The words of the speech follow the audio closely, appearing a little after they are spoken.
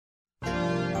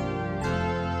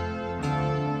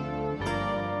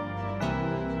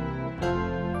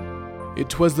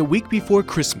It was the week before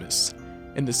Christmas,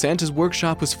 and the Santa's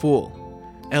workshop was full.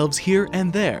 Elves here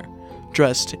and there,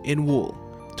 dressed in wool.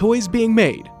 Toys being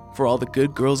made for all the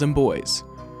good girls and boys.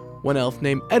 One elf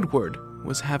named Edward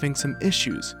was having some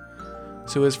issues,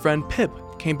 so his friend Pip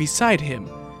came beside him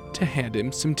to hand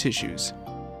him some tissues.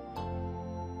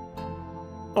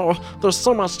 Oh, there's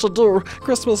so much to do.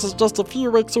 Christmas is just a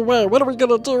few weeks away. What are we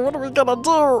gonna do?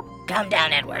 Calm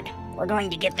down, Edward. We're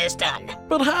going to get this done.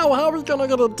 But how? How are we gonna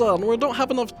get it done? We don't have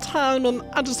enough time and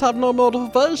I just have no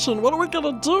motivation. What are we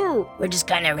gonna do? We're just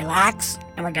gonna relax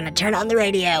and we're gonna turn on the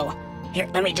radio. Here,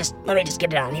 let me just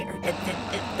get it on here.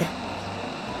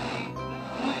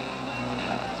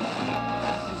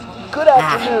 Good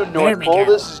afternoon, there North we Pole.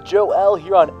 go. This is Joel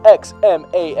here on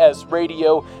XMAS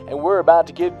Radio, and we're about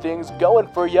to get things going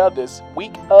for ya this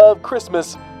week of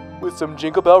Christmas with some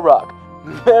Jingle Bell Rock.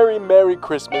 Merry, Merry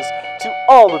Christmas to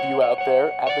all of you out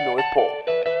there at the North Pole.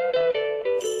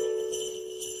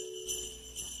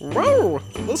 Whoa,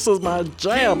 this is my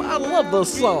jam. I love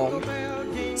this song.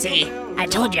 See, I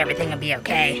told you everything would be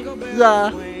okay.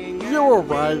 Yeah, you were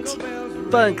right.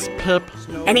 Thanks, Pip.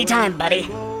 Anytime, buddy.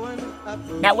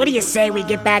 Now, what do you say we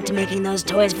get back to making those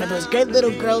toys for those good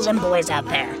little girls and boys out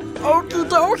there? Okie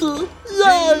dokie.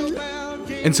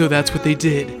 Yay! And so that's what they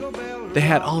did. They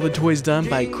had all the toys done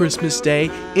by Christmas Day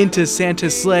into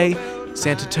Santa's sleigh.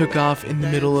 Santa took off in the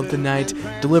middle of the night,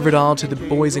 delivered all to the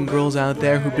boys and girls out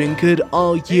there who've been good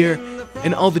all year,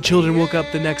 and all the children woke up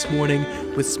the next morning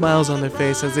with smiles on their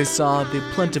face as they saw the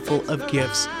plentiful of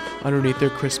gifts underneath their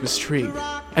Christmas tree.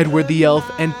 Edward the elf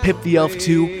and Pip the elf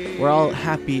too were all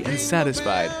happy and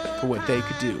satisfied for what they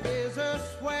could do.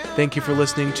 Thank you for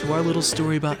listening to our little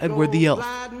story about Edward the elf.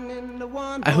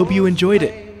 I hope you enjoyed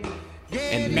it.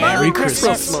 And Merry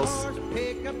Christmas.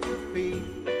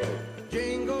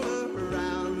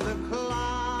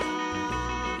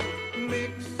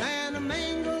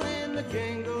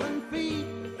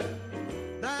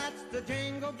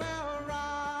 Jingle bell